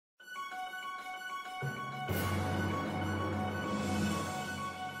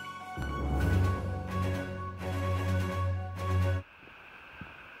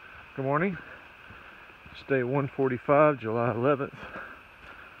Good morning. It's day 145, July 11th,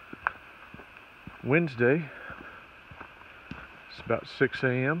 Wednesday. It's about 6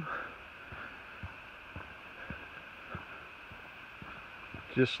 a.m.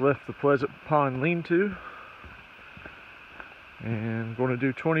 Just left the Pleasant Pond lean-to and going to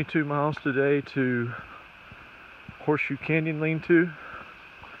do 22 miles today to Horseshoe Canyon lean-to.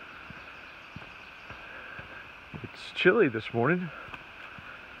 It's chilly this morning.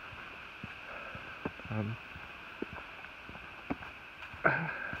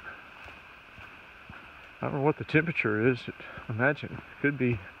 I don't know what the temperature is. I imagine it could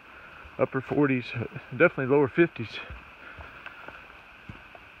be upper 40s, definitely lower 50s.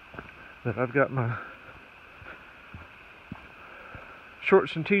 But I've got my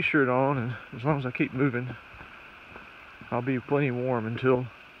shorts and t-shirt on, and as long as I keep moving, I'll be plenty warm until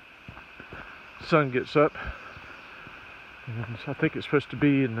the sun gets up. And I think it's supposed to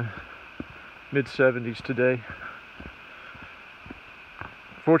be in the mid-70s today.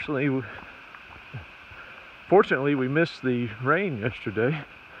 Fortunately, we missed the rain yesterday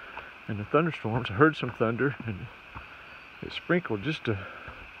and the thunderstorms. I heard some thunder and it sprinkled just a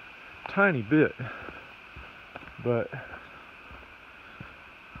tiny bit, but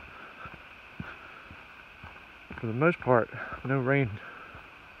for the most part, no rain.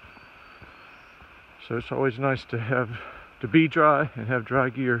 So it's always nice to be dry and have dry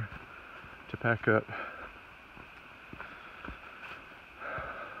gear to pack up.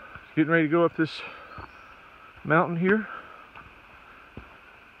 Getting ready to go up this mountain here,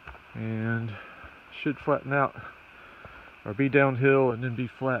 and should flatten out or be downhill and then be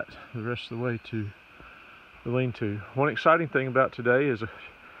flat the rest of the way to the lean-to. One exciting thing about today is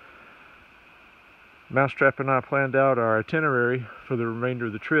Mousetrap and I planned out our itinerary for the remainder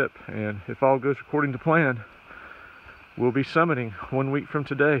of the trip, and if all goes according to plan, we'll be summiting 1 week from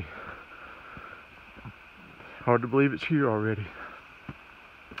today. Hard to believe it's here already.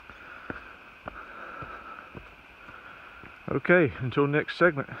 Okay, until next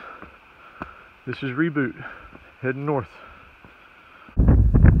segment, this is Reboot, heading north.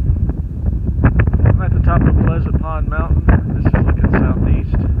 I'm at the top of Pleasant Pond Mountain. This is looking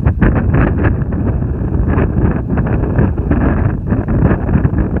southeast.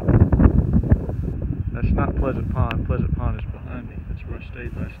 That's not Pleasant Pond. Pleasant Pond is behind me. That's where I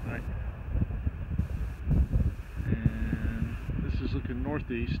stayed last night. And this is looking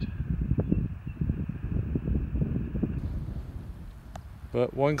northeast.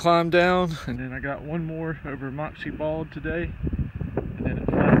 But one climb down, and then I got one more over Moxie Bald today, and then it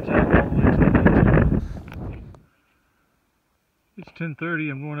flattens out all the way to the lean-to. It's 10:30.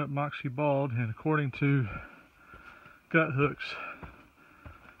 I'm going up Moxie Bald, and according to gut hooks,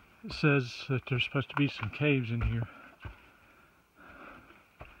 it says that there's supposed to be some caves in here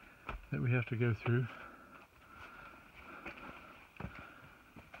that we have to go through.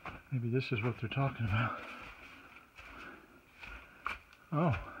 Maybe this is what they're talking about.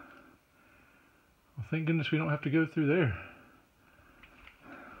 Oh, well, thank goodness we don't have to go through there.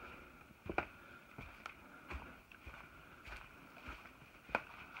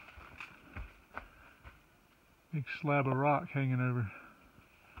 Big slab of rock hanging over.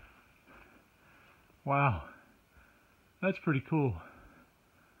 Wow, that's pretty cool.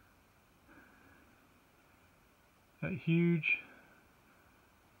 That huge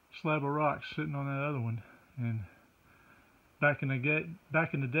slab of rock sitting on that other one, and back in the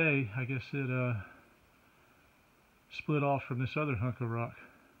day, I guess it split off from this other hunk of rock.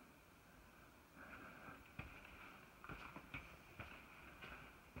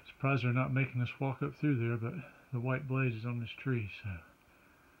 Surprised they're not making us walk up through there, but the white blaze is on this tree, so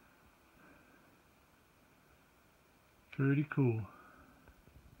pretty cool.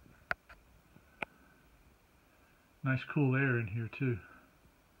 Nice cool air in here too.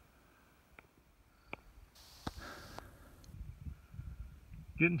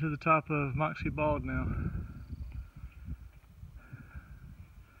 Getting to the top of Moxie Bald now.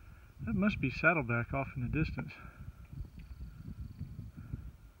 That must be Saddleback off in the distance.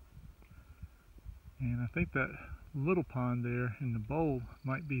 And I think that little pond there in the bowl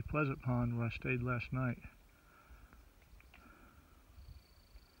might be Pleasant Pond where I stayed last night.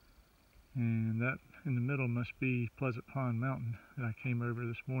 And that in the middle must be Pleasant Pond Mountain that I came over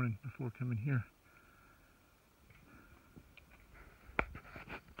this morning before coming here.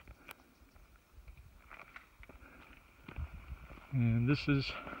 And this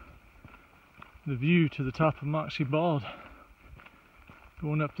is the view to the top of Moxie Bald.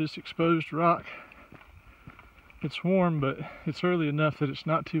 Going up this exposed rock. It's warm, but it's early enough that it's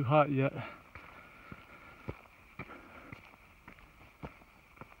not too hot yet.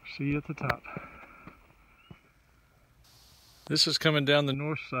 See you at the top. This is coming down the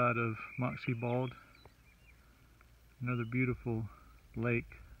north side of Moxie Bald. Another beautiful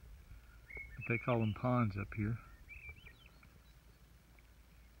lake. They call them ponds up here.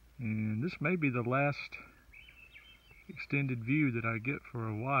 And this may be the last extended view that I get for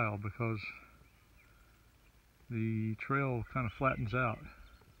a while because the trail kind of flattens out.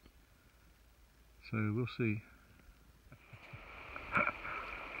 So we'll see.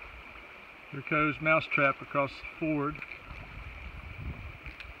 Here goes Mousetrap across the ford.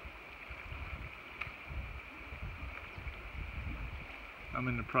 I'm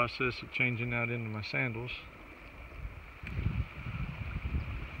in the process of changing out into my sandals.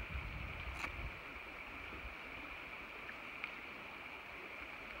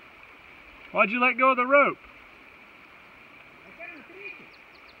 Why'd you let go of the rope?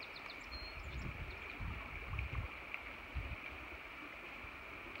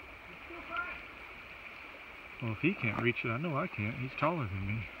 Well, if he can't reach it, I know I can't. He's taller than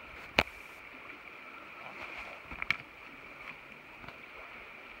me.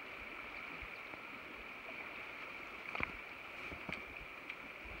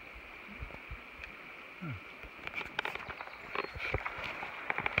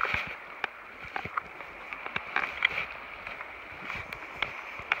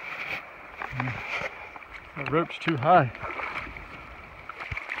 That rope's too high.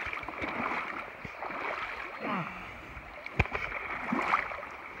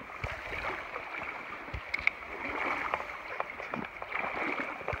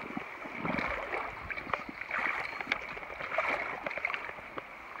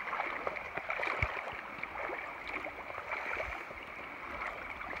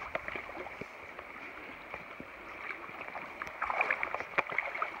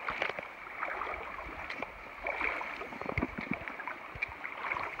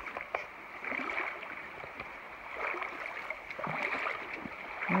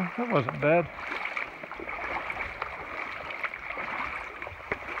 Well, that wasn't bad.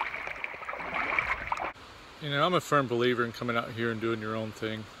 You know, I'm a firm believer in coming out here and doing your own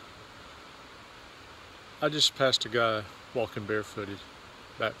thing. I just passed a guy walking barefooted,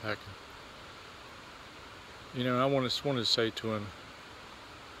 backpacking. You know, I just wanted to say to him,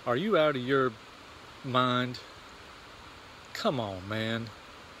 are you out of your mind? Come on, man.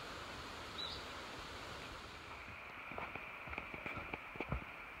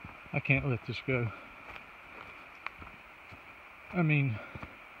 I can't let this go. I mean,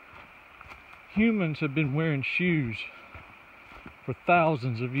 humans have been wearing shoes for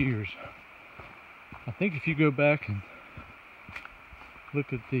thousands of years. I think if you go back and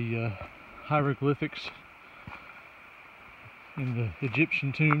look at the hieroglyphics in the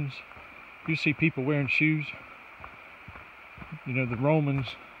Egyptian tombs, you see people wearing shoes. You know, the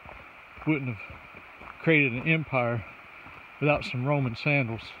Romans wouldn't have created an empire without some Roman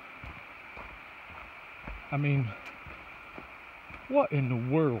sandals. I mean, what in the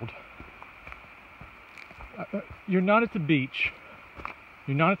world? You're not at the beach.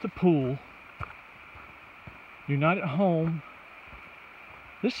 You're not at the pool. You're not at home.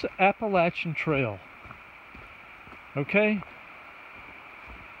 This is the Appalachian Trail. Okay?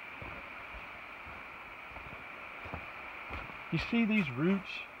 You see these roots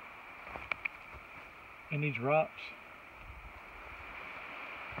and these rocks?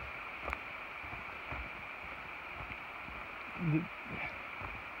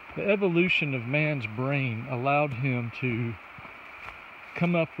 The evolution of man's brain allowed him to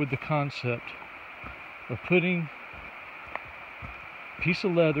come up with the concept of putting a piece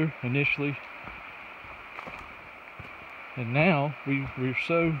of leather initially, and now we're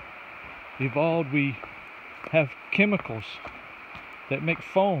so evolved we have chemicals that make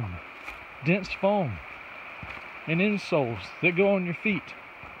foam, dense foam, and insoles that go on your feet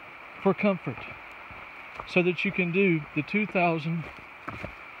for comfort, so that you can do the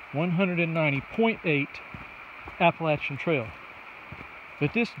 2,190.8 Appalachian Trail.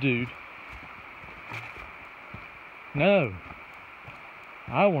 But this dude, no,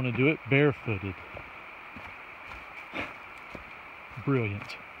 I want to do it barefooted.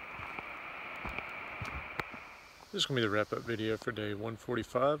 Brilliant. This is going to be the wrap-up video for day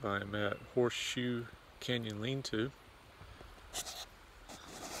 145. I am at Horseshoe Canyon Lean-To.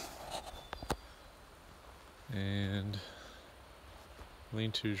 And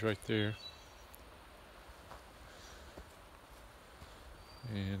lean-to's right there.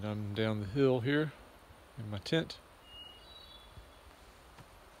 And I'm down the hill here in my tent.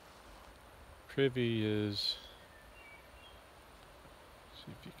 Privy is,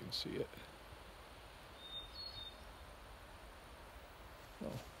 see if you can see it.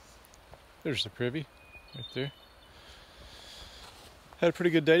 Oh, There's the privy right there. Had a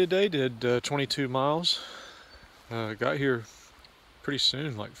pretty good day today. Did 22 miles. Got here pretty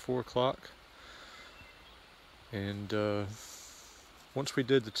soon, like 4 o'clock. And once we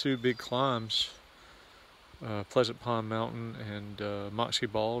did the 2 big climbs, Pleasant Pond Mountain and Moxie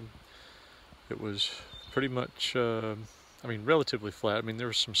Bald, it was pretty much, I mean, relatively flat. I mean, there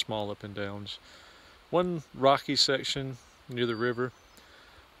were some small up and downs. One rocky section near the river,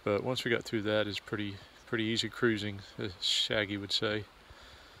 but once we got through that, it's pretty easy cruising, as Shaggy would say.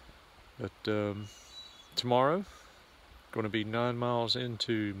 But tomorrow, going to be 9 miles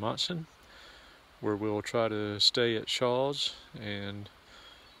into Monson, where we'll try to stay at Shaw's and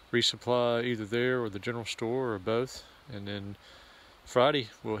resupply either there or the general store or both. And then Friday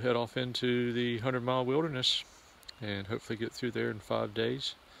we'll head off into the 100-mile wilderness and hopefully get through there in 5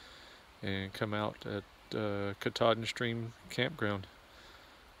 days and come out at Katahdin Stream Campground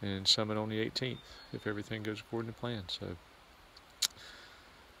and summit on the 18th if everything goes according to plan. So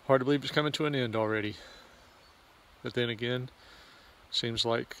hard to believe it's coming to an end already, but then again, seems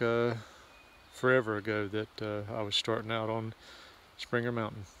like forever ago that I was starting out on Springer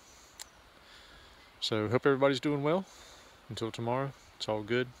Mountain. So hope everybody's doing well. Until tomorrow, it's all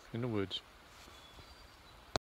good in the woods.